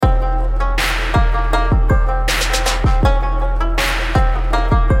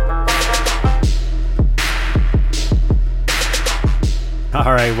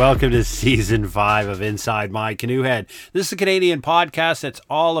right, welcome to Season 5 of Inside My Canoe Head. This is a Canadian podcast that's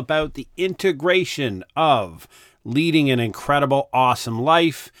all about the integration of leading an incredible, awesome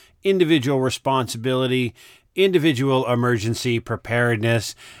life, individual responsibility, individual emergency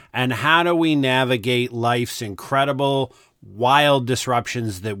preparedness, and how do we navigate life's incredible, wild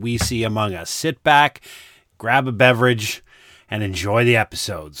disruptions that we see among us. Sit back, grab a beverage, and enjoy the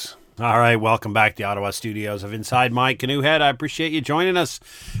episodes. All right, welcome back to the Ottawa studios of Inside My Canoe Head. I appreciate you joining us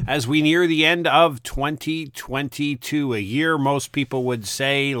as we near the end of 2022, a year most people would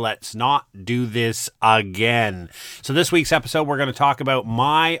say, let's not do this again. So this week's episode, we're going to talk about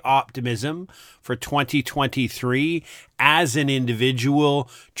my optimism for 2023 as an individual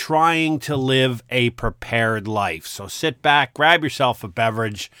trying to live a prepared life. So sit back, grab yourself a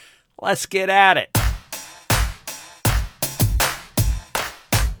beverage. Let's get at it.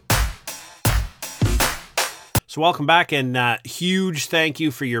 So welcome back, and huge thank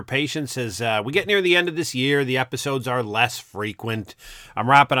you for your patience as we get near the end of this year. The episodes are less frequent. I'm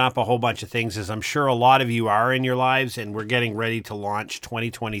wrapping up a whole bunch of things, as I'm sure a lot of you are in your lives, and we're getting ready to launch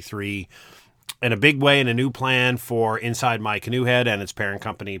 2023 in a big way, in a new plan for Inside My Canoe Head and its parent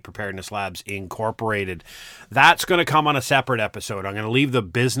company, Preparedness Labs Incorporated. That's going to come on a separate episode. I'm going to leave the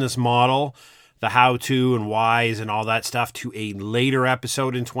business model, the how-to and whys and all that stuff to a later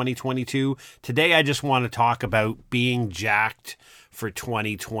episode in 2022. Today, I just want to talk about being jacked for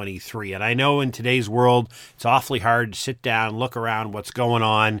 2023. And I know in today's world, it's awfully hard to sit down, look around what's going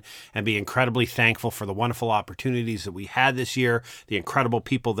on, and be incredibly thankful for the wonderful opportunities that we had this year, the incredible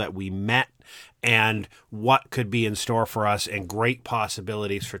people that we met, and what could be in store for us and great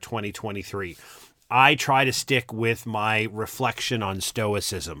possibilities for 2023. I try to stick with my reflection on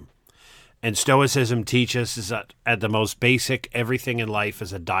Stoicism. And Stoicism teaches us that at the most basic, everything in life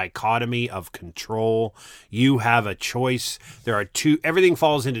is a dichotomy of control. You have a choice. Everything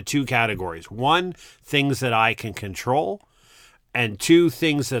falls into two categories. One, things that I can control, and two,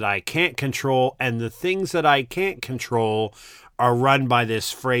 things that I can't control. And the things that I can't control are run by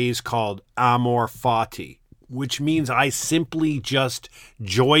this phrase called amor fati, which means I simply just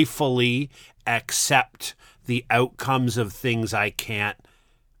joyfully accept the outcomes of things I can't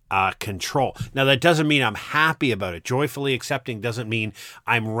control. Now, that doesn't mean I'm happy about it. Joyfully accepting doesn't mean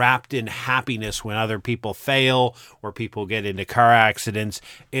I'm wrapped in happiness when other people fail or people get into car accidents.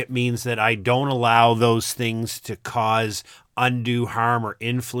 It means that I don't allow those things to cause undue harm or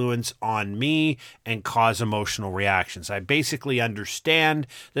influence on me and cause emotional reactions. I basically understand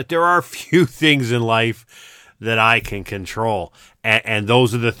that there are few things in life that I can control, and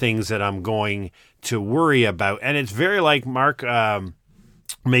those are the things that I'm going to worry about. And it's very like Mark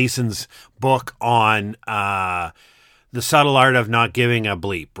Mason's book on the subtle art of not giving a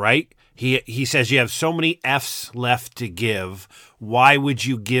bleep, right? He says you have so many F's left to give. Why would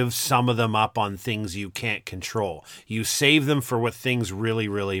you give some of them up on things you can't control? You save them for what things really,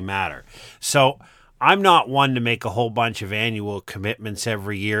 really matter. So I'm not one to make a whole bunch of annual commitments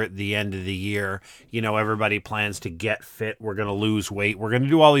every year at the end of the year. You know, everybody plans to get fit. We're going to lose weight. We're going to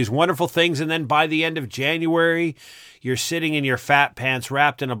do all these wonderful things. And then by the end of January, you're sitting in your fat pants,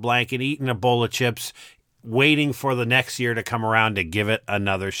 wrapped in a blanket, eating a bowl of chips, waiting for the next year to come around to give it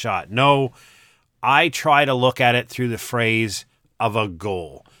another shot. No, I try to look at it through the phrase of a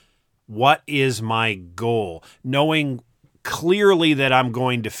goal. What is my goal? Knowing clearly that I'm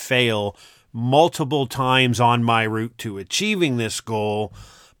going to fail multiple times on my route to achieving this goal,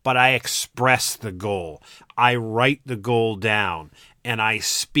 but I express the goal. I write the goal down, and I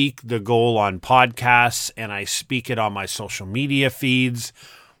speak the goal on podcasts, and I speak it on my social media feeds,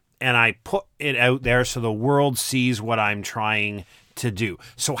 and I put it out there so the world sees what I'm trying to do.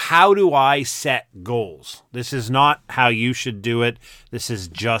 So how do I set goals? This is not how you should do it. This is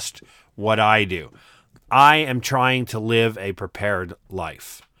just what I do. I am trying to live a prepared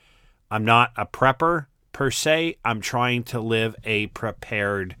life. I'm not a prepper per se. I'm trying to live a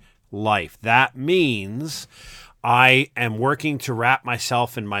prepared life. That means I am working to wrap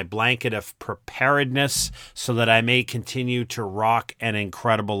myself in my blanket of preparedness so that I may continue to rock an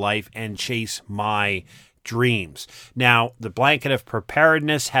incredible life and chase my dreams. Now, the blanket of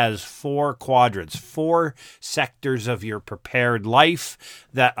preparedness has 4 quadrants, 4 sectors of your prepared life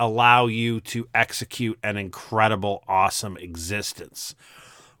that allow you to execute an incredible, awesome existence.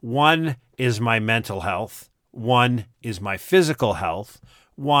 1 is my mental health. 1 is my physical health.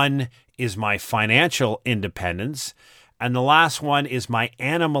 1 is my financial independence. And the last one is my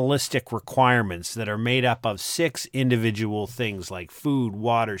animalistic requirements that are made up of 6 individual things like food,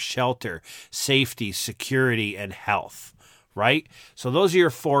 water, shelter, safety, security, and health, right? So those are your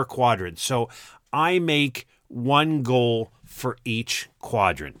 4 quadrants. So I make one goal for each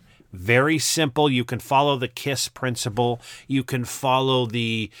quadrant. Very simple. You can follow the KISS principle. You can follow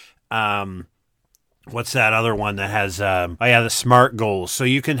the, what's that other one that has, the SMART goals. So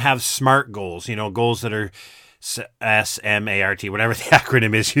you can have SMART goals, goals that are SMART, whatever the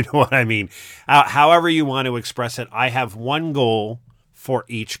acronym is, you know what I mean. However you want to express it, I have one goal for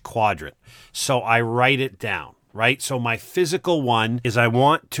each quadrant. So I write it down. Right? So my physical one is I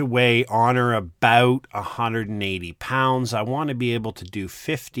want to weigh on or about 180 pounds. I want to be able to do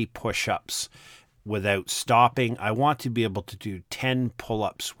 50 push-ups without stopping. I want to be able to do 10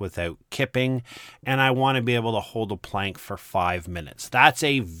 pull-ups without kipping. And I want to be able to hold a plank for 5 minutes. That's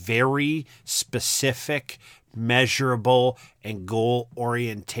a very specific, measurable, and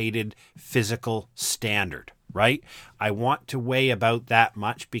goal-orientated physical standard. Right? I want to weigh about that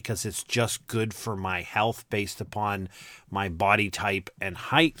much because it's just good for my health based upon my body type and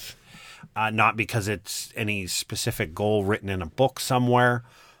height, not because it's any specific goal written in a book somewhere.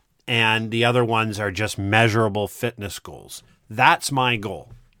 And the other ones are just measurable fitness goals. That's my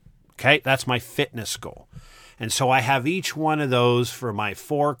goal. Okay? That's my fitness goal. And so I have each one of those for my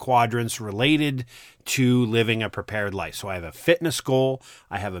 4 quadrants related to living a prepared life. So I have a fitness goal,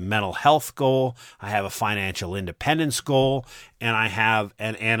 I have a mental health goal, I have a financial independence goal, and I have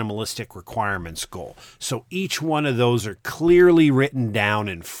an animalistic requirements goal. So each one of those are clearly written down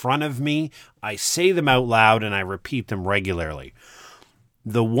in front of me. I say them out loud and I repeat them regularly.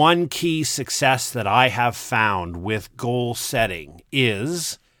 The one key success that I have found with goal setting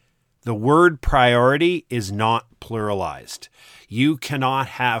is the word priority is not pluralized. You cannot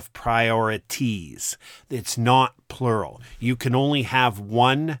have priorities. It's not plural. You can only have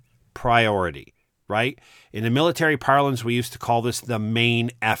one priority, right? In the military parlance, we used to call this the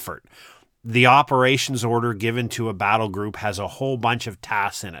main effort. The operations order given to a battle group has a whole bunch of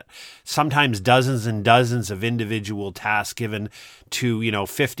tasks in it. Sometimes dozens and dozens of individual tasks given to,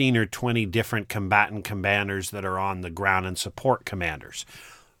 15 or 20 different combatant commanders that are on the ground and support commanders.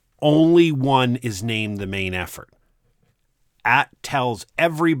 Only one is named the main effort. That tells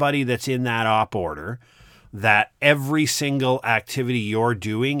everybody that's in that op order that every single activity you're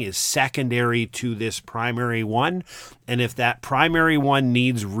doing is secondary to this primary one. And if that primary one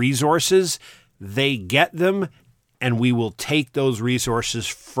needs resources, they get them, and we will take those resources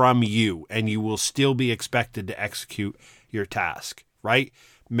from you, and you will still be expected to execute your task, right?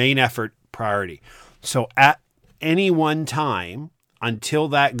 Main effort, priority. So at any one time, until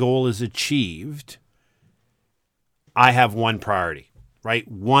that goal is achieved, I have one priority, right?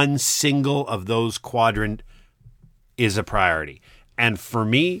 One single of those quadrant is a priority. And for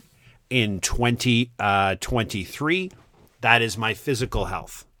me, in 2023, that is my physical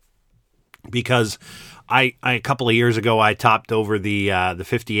health. Because I a couple of years ago, I topped over the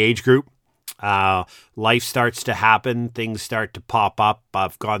 50 age group. Life starts to happen. Things start to pop up.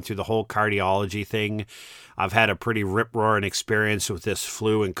 I've gone through the whole cardiology thing. I've had a pretty rip-roaring experience with this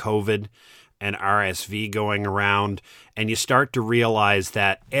flu and COVID and RSV going around. And you start to realize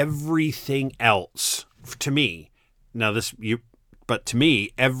that everything else, to me,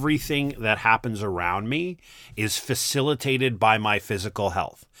 everything that happens around me is facilitated by my physical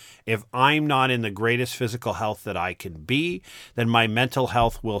health. If I'm not in the greatest physical health that I can be, then my mental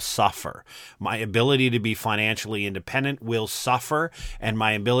health will suffer. My ability to be financially independent will suffer, and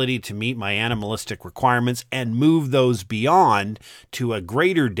my ability to meet my animalistic requirements and move those beyond to a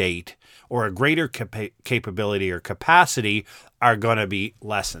greater date or a greater capability or capacity are going to be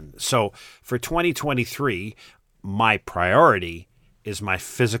lessened. So for 2023, my priority is my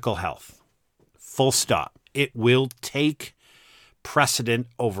physical health. Full stop. It will take precedent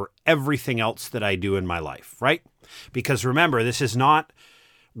over everything else that I do in my life, right? Because remember, this is not,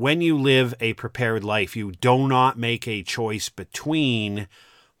 when you live a prepared life, you do not make a choice between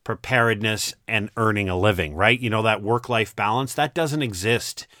preparedness and earning a living, right? That work-life balance, that doesn't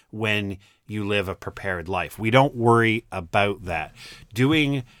exist when you live a prepared life. We don't worry about that.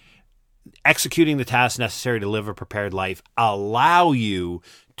 Executing the tasks necessary to live a prepared life allow you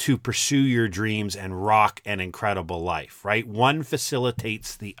to pursue your dreams and rock an incredible life, right? One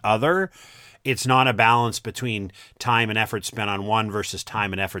facilitates the other. It's not a balance between time and effort spent on one versus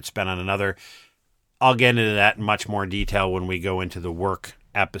time and effort spent on another. I'll get into that in much more detail when we go into the work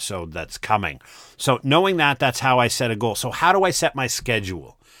episode that's coming. So knowing that, that's how I set a goal. So how do I set my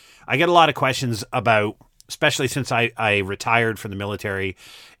schedule? I get a lot of questions about, especially since I retired from the military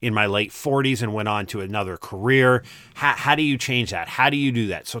in my late 40s and went on to another career. How do you change that? How do you do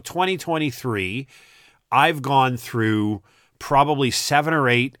that? So 2023, I've gone through probably 7 or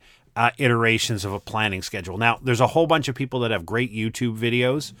 8 iterations of a planning schedule. Now, there's a whole bunch of people that have great YouTube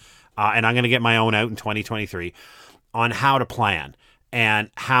videos, and I'm going to get my own out in 2023. on how to plan and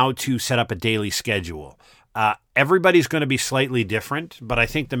how to set up a daily schedule. Everybody's going to be slightly different, but I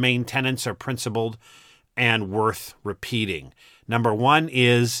think the main tenets are principled and worth repeating. Number one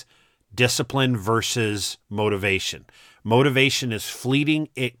is discipline versus motivation. Motivation is fleeting.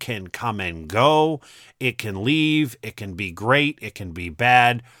 It can come and go. It can leave. It can be great. It can be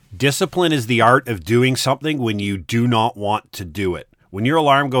bad. Discipline is the art of doing something when you do not want to do it. When your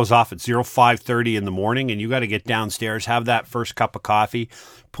alarm goes off at 05:30 in the morning and you got to get downstairs, have that first cup of coffee,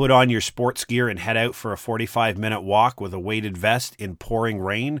 put on your sports gear and head out for a 45-minute walk with a weighted vest in pouring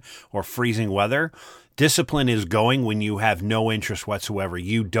rain or freezing weather. Discipline is going when you have no interest whatsoever.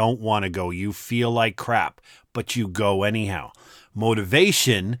 You don't want to go. You feel like crap, but you go anyhow.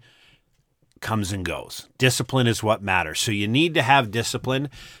 Motivation comes and goes. Discipline is what matters. So you need to have discipline.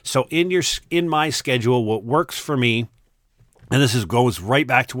 So in my schedule, what works for me, and this goes right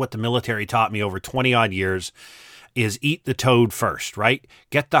back to what the military taught me over 20 odd years, is eat the toad first, right?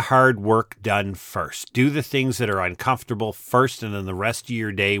 Get the hard work done first. Do the things that are uncomfortable first, and then the rest of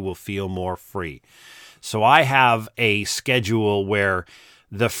your day will feel more free. So I have a schedule where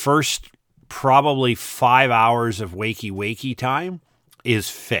the first probably 5 hours of wakey time is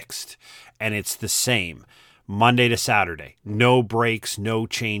fixed, and it's the same Monday to Saturday. No breaks, no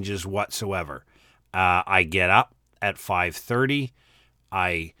changes whatsoever. I get up at 5:30.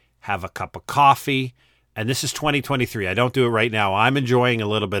 I have a cup of coffee. And this is 2023. I don't do it right now. I'm enjoying a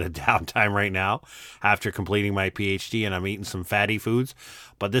little bit of downtime right now after completing my PhD, and I'm eating some fatty foods.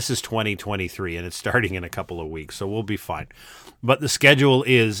 But this is 2023, and it's starting in a couple of weeks, so we'll be fine. But the schedule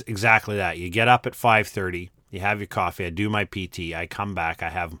is exactly that. You get up at 5:30. You have your coffee. I do my PT. I come back. I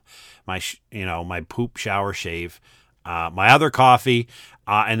have my my poop, shower, shave, my other coffee,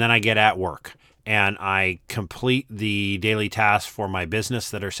 and then I get at work. And I complete the daily tasks for my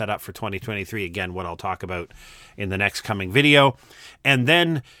business that are set up for 2023. Again, what I'll talk about in the next coming video. And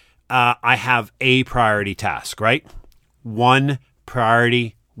then I have a priority task, right? One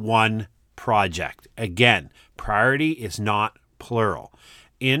priority, one project. Again, priority is not plural.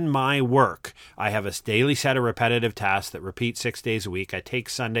 In my work, I have a daily set of repetitive tasks that repeat 6 days a week. I take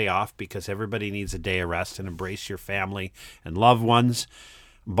Sunday off because everybody needs a day of rest, and embrace your family and loved ones.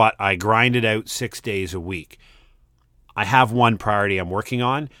 But I grind it out 6 days a week. I have one priority I'm working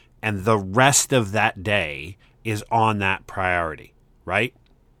on, and the rest of that day is on that priority, right?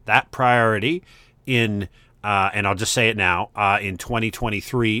 That priority and I'll just say it now, in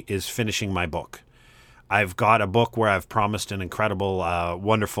 2023 is finishing my book. I've got a book where I've promised an incredible,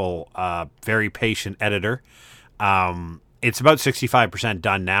 wonderful, very patient editor. It's about 65%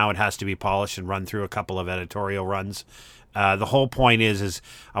 done now. It has to be polished and run through a couple of editorial runs. The whole point is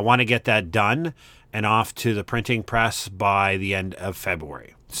I want to get that done and off to the printing press by the end of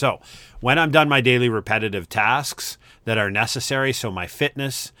February. So when I'm done my daily repetitive tasks that are necessary, so my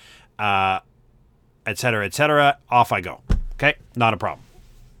fitness, et cetera, off I go. Okay, not a problem.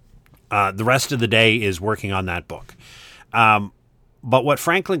 The rest of the day is working on that book. But what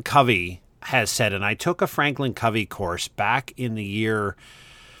Franklin Covey has said, and I took a Franklin Covey course back in the year,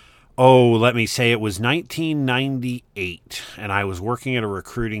 let me say it was 1998, and I was working at a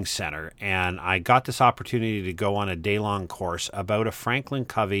recruiting center, and I got this opportunity to go on a day-long course about a Franklin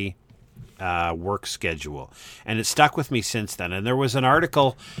Covey work schedule, and it stuck with me since then. And there was an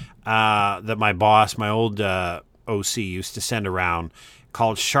article that my boss, my old OC, used to send around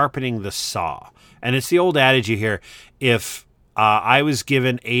called Sharpening the Saw. And it's the old adage you hear, if I was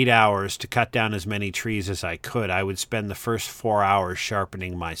given 8 hours to cut down as many trees as I could, I would spend the first 4 hours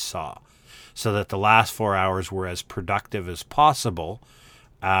sharpening my saw so that the last 4 hours were as productive as possible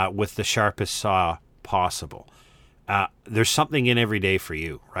with the sharpest saw possible. There's something in every day for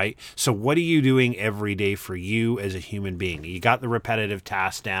you, right? So what are you doing every day for you as a human being? You got the repetitive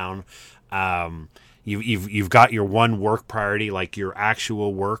tasks down. You've got your one work priority, like your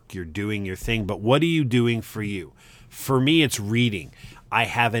actual work. You're doing your thing. But what are you doing for you? For me, it's reading. I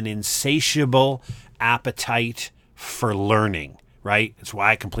have an insatiable appetite for learning, right? It's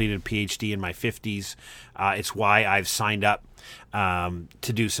why I completed a PhD in my 50s. It's why I've signed up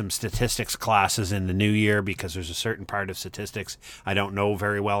to do some statistics classes in the new year, because there's a certain part of statistics I don't know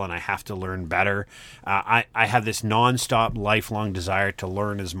very well and I have to learn better. I have this nonstop, lifelong desire to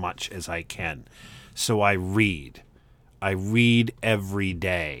learn as much as I can. So I read. I read every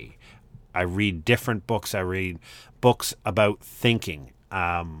day. I read different books. I read books about thinking.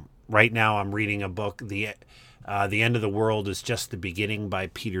 Right now I'm reading a book, The End of the World is Just the Beginning by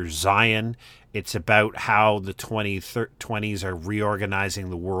Peter Zeihan. It's about how the 2020s are reorganizing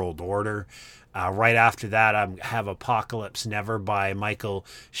the world order. Right after that, I have Apocalypse Never by Michael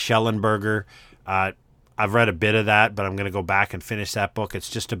Schellenberger. I've read a bit of that, but I'm going to go back and finish that book. It's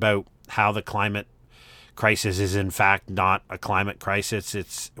just about how the climate crisis is in fact not a climate crisis.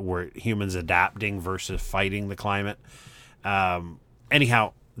 It's we're humans adapting versus fighting the climate.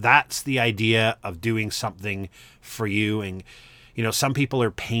 Anyhow, that's the idea of doing something for you. And, some people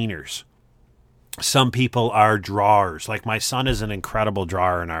are painters. Some people are drawers. Like my son is an incredible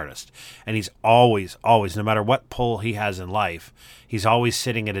drawer and artist. And he's always, no matter what pull he has in life, he's always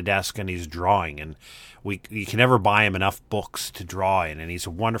sitting at a desk and he's drawing. And you can never buy him enough books to draw in. And he's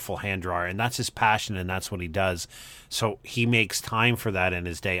a wonderful hand drawer. And that's his passion and that's what he does. So he makes time for that in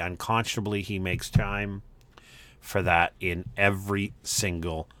his day. Unconscionably, he makes time for that in every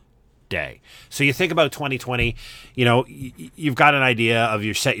single day. So you think about 2020, you've got an idea of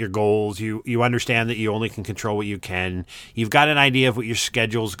you set your goals. You understand that you only can control what you can. You've got an idea of what your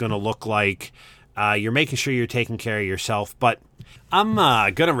schedule is going to look like. You're making sure you're taking care of yourself. But I'm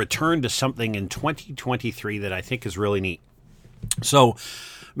going to return to something in 2023 that I think is really neat. So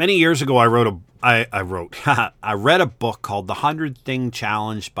many years ago, I read a book called The 100 Thing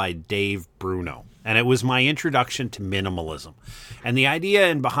Challenge by Dave Bruno. And it was my introduction to minimalism. And the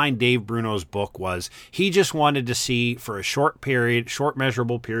idea behind Dave Bruno's book was he just wanted to see for a short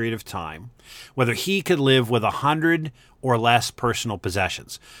measurable period of time, whether he could live with 100 or less personal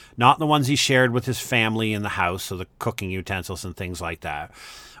possessions. Not the ones he shared with his family in the house, so the cooking utensils and things like that,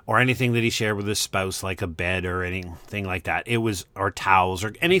 or anything that he shared with his spouse, like a bed or anything like that. Or towels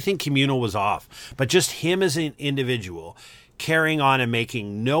or anything communal was off. But just him as an individual, carrying on and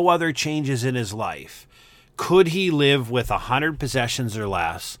making no other changes in his life, could he live with 100 possessions or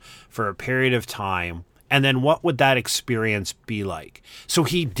less for a period of time? And then what would that experience be like? So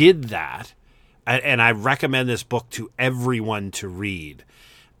he did that. And I recommend this book to everyone to read.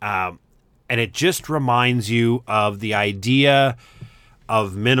 And it just reminds you of the idea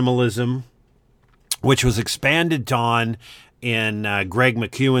of minimalism, which was expanded on in Greg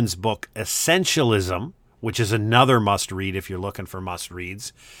McKeown's book, Essentialism, which is another must-read if you're looking for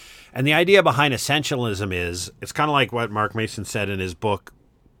must-reads. And the idea behind essentialism is, it's kind of like what Mark Mason said in his book,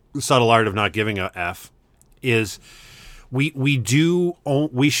 The Subtle Art of Not Giving a F, is we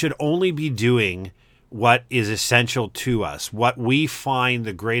should only be doing what is essential to us, what we find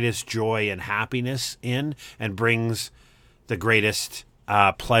the greatest joy and happiness in and brings the greatest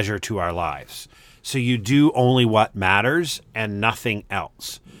pleasure to our lives. So you do only what matters and nothing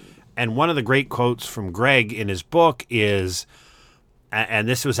else. And one of the great quotes from Greg in his book is, and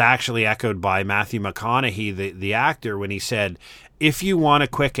this was actually echoed by Matthew McConaughey, the actor, when he said, "If you want a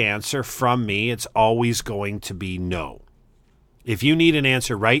quick answer from me, it's always going to be no. If you need an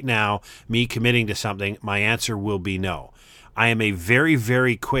answer right now, me committing to something, my answer will be no. I am a very,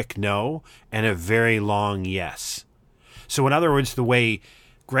 very quick no and a very long yes." So in other words, the way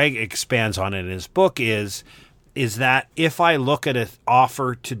Greg expands on it in his book is that if I look at an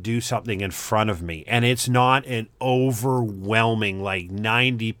offer to do something in front of me and it's not an overwhelming, like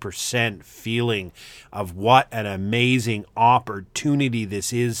 90% feeling of what an amazing opportunity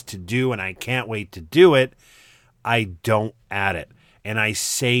this is to do and I can't wait to do it, I don't add it. And I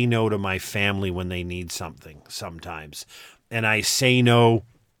say no to my family when they need something sometimes. And I say no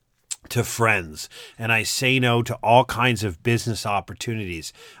to friends, and I say no to all kinds of business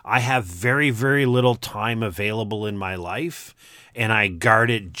opportunities. I have very, very little time available in my life, and I guard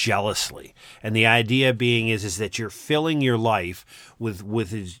it jealously. And the idea being is that you're filling your life with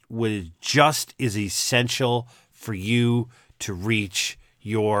what just is essential for you to reach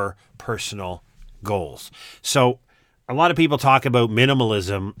your personal goals. So a lot of people talk about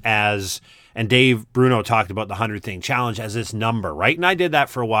minimalism and Dave Bruno talked about the 100 Thing Challenge as this number, right? And I did that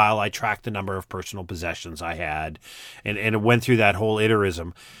for a while. I tracked the number of personal possessions I had and it went through that whole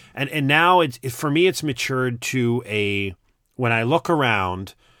iterism. And now for me, it's matured to when I look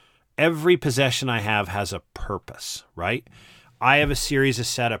around, every possession I have has a purpose, right? I have a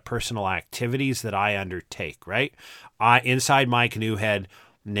set of personal activities that I undertake, right? Inside my canoe head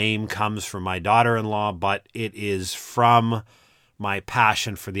name comes from my daughter-in-law, but it is from my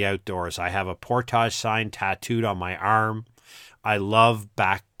passion for the outdoors. I have a portage sign tattooed on my arm. I love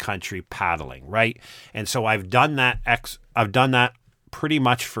backcountry paddling, right? And so I've done that pretty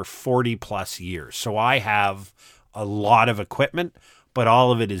much for 40 plus years. So I have a lot of equipment, but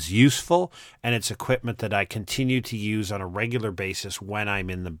all of it is useful, and it's equipment that I continue to use on a regular basis when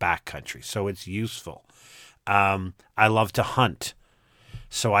I'm in the backcountry. So it's useful. I love to hunt.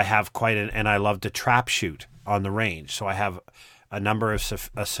 So I have and I love to trap shoot on the range. So I have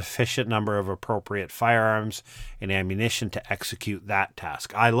a sufficient number of appropriate firearms and ammunition to execute that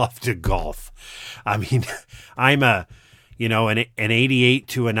task. I love to golf. I mean, I'm a an 88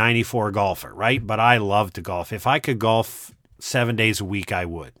 to a 94 golfer, right? But I love to golf. If I could golf 7 days a week, I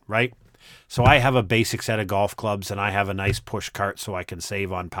would, right? So I have a basic set of golf clubs, and I have a nice push cart so I can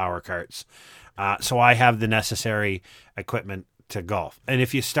save on power carts. So I have the necessary equipment to golf. And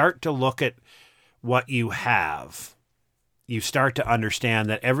if you start to look at what you have, you start to understand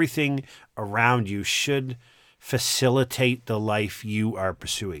that everything around you should facilitate the life you are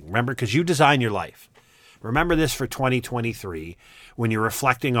pursuing. Remember, because you design your life. Remember this for 2023 when you're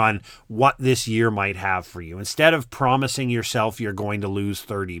reflecting on what this year might have for you. Instead of promising yourself you're going to lose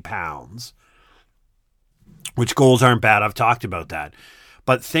 30 pounds, which goals aren't bad, I've talked about that.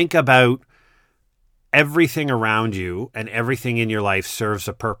 But think about everything around you and everything in your life serves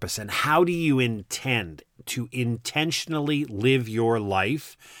a purpose. And how do you intend to intentionally live your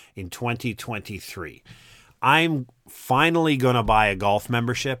life in 2023? I'm finally going to buy a golf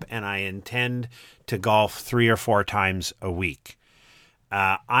membership, and I intend to golf 3 or 4 times a week.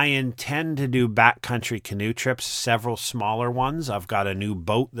 I intend to do backcountry canoe trips, several smaller ones. I've got a new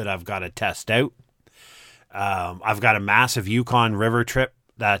boat that I've got to test out. I've got a massive Yukon River trip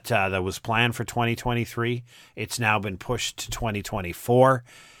that was planned for 2023. It's now been pushed to 2024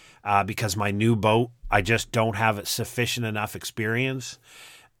 because my new boat, I just don't have sufficient enough experience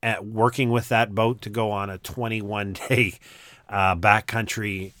at working with that boat to go on a 21-day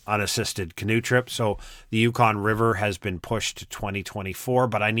backcountry unassisted canoe trip. So the Yukon River has been pushed to 2024,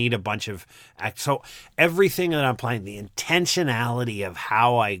 but I need a bunch of so everything that I'm planning, the intentionality of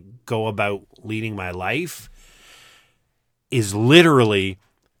how I go about leading my life is literally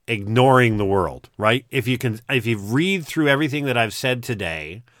ignoring the world, right? If you read through everything that I've said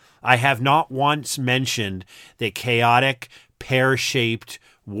today, I have not once mentioned the chaotic, pear-shaped,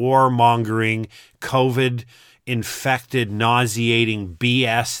 warmongering, COVID-infected, nauseating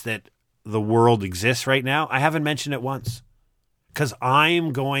BS that the world exists right now. I haven't mentioned it once because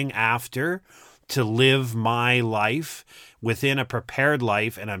I'm going after to live my life within a prepared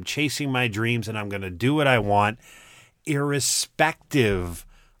life, and I'm chasing my dreams, and I'm going to do what I want irrespective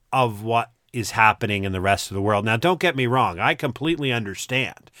of what is happening in the rest of the world. Now, don't get me wrong. I completely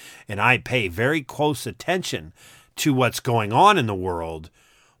understand, and I pay very close attention to what's going on in the world,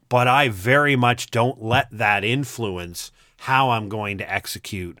 but I very much don't let that influence how I'm going to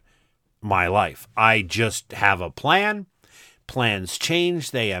execute my life. I just have a plan. Plans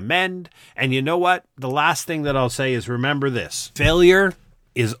change, they amend. And you know what? The last thing that I'll say is remember this. Failure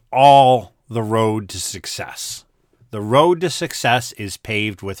is all the road to success. The road to success is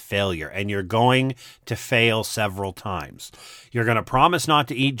paved with failure, and you're going to fail several times. You're going to promise not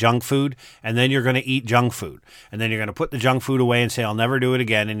to eat junk food, and then you're going to eat junk food. And then you're going to put the junk food away and say, I'll never do it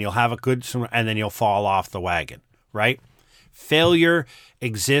again, and you'll have and then you'll fall off the wagon, right? Failure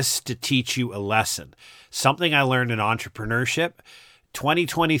exists to teach you a lesson. Something I learned in entrepreneurship.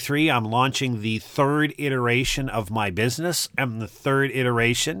 2023, I'm launching the 3rd iteration of my business and the 3rd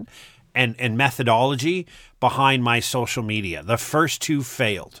iteration and methodology behind my social media. The first 2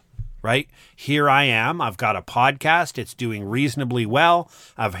 failed, right? Here I am. I've got a podcast. It's doing reasonably well.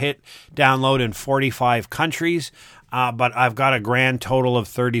 I've hit download in 45 countries, but I've got a grand total of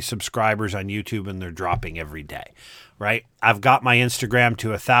 30 subscribers on YouTube, and they're dropping every day, right? I've got my Instagram to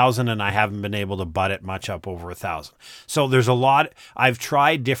 1,000, and I haven't been able to butt it much up over 1,000. So there's a lot. I've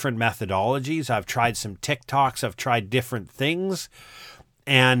tried different methodologies. I've tried some TikToks. I've tried different things,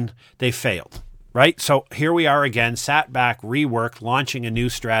 and they failed, right? So here we are again, sat back, reworked, launching a new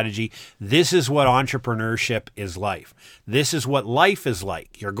strategy. This is what entrepreneurship is like. This is what life is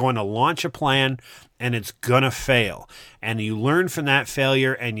like. You're going to launch a plan, and it's going to fail. And you learn from that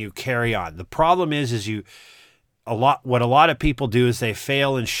failure, and you carry on. The problem is what a lot of people do is they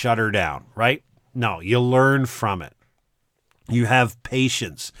fail and shut her down, right? No, you learn from it. You have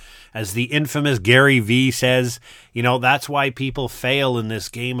patience. As the infamous Gary Vee says, that's why people fail in this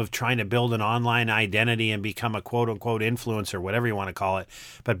game of trying to build an online identity and become a quote-unquote influencer, whatever you want to call it,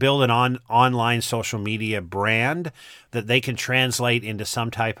 but build an online social media brand that they can translate into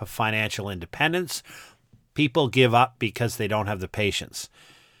some type of financial independence. People give up because they don't have the patience.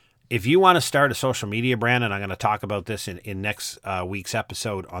 If you want to start a social media brand, and I'm going to talk about this in next week's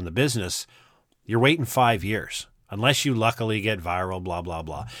episode on the business, you're waiting 5 years. Unless you luckily get viral, blah, blah,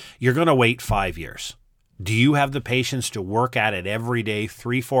 blah. You're going to wait 5 years. Do you have the patience to work at it every day,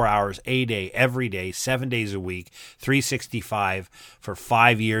 3-4 hours a day, every day, 7 days a week, 365 for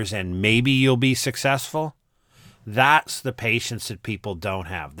 5 years, and maybe you'll be successful? That's the patience that people don't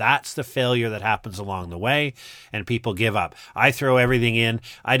have. That's the failure that happens along the way, and people give up. I throw everything in.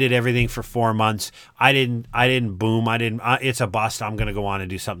 I did everything for 4 months. I didn't boom. It's a bust. I'm going to go on and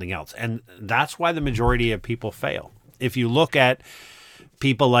do something else. And that's why the majority of people fail. if you look at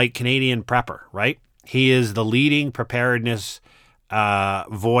people like Canadian Prepper, right? He is the leading preparedness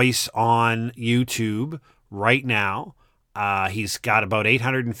voice on YouTube right now. He's got about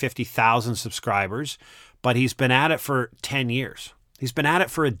 850,000 subscribers, but he's been at it for 10 years. He's been at it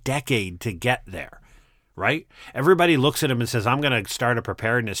for a decade to get there, right? Everybody looks at him and says, I'm going to start a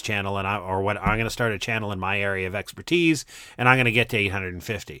preparedness channel I'm going to start a channel in my area of expertise and I'm going to get to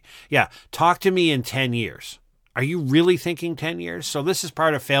 850. Yeah. Talk to me in 10 years. Are you really thinking 10 years? So this is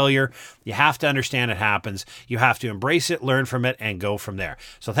part of failure. You have to understand it happens. You have to embrace it, learn from it, and go from there.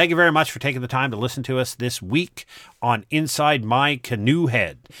 So thank you very much for taking the time to listen to us this week on Inside My Canoe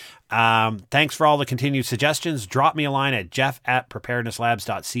Head. Thanks for all the continued suggestions. Drop me a line at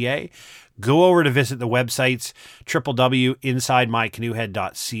jeff@preparednesslabs.ca. Go over to visit the websites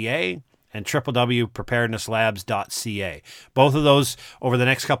www.insidemycanoehead.ca and www.preparednesslabs.ca. Both of those over the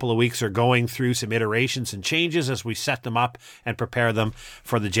next couple of weeks are going through some iterations and changes as we set them up and prepare them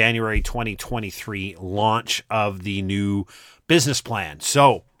for the January 2023 launch of the new business plan.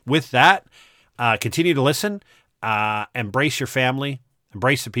 So with that, continue to listen, embrace your family,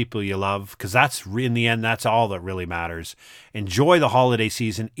 embrace the people you love, because that's, in the end, that's all that really matters. Enjoy the holiday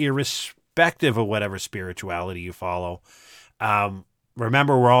season, irrespective of whatever spirituality you follow.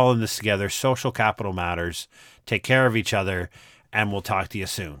 Remember, we're all in this together. Social capital matters. Take care of each other, and we'll talk to you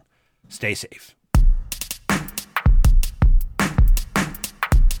soon. Stay safe.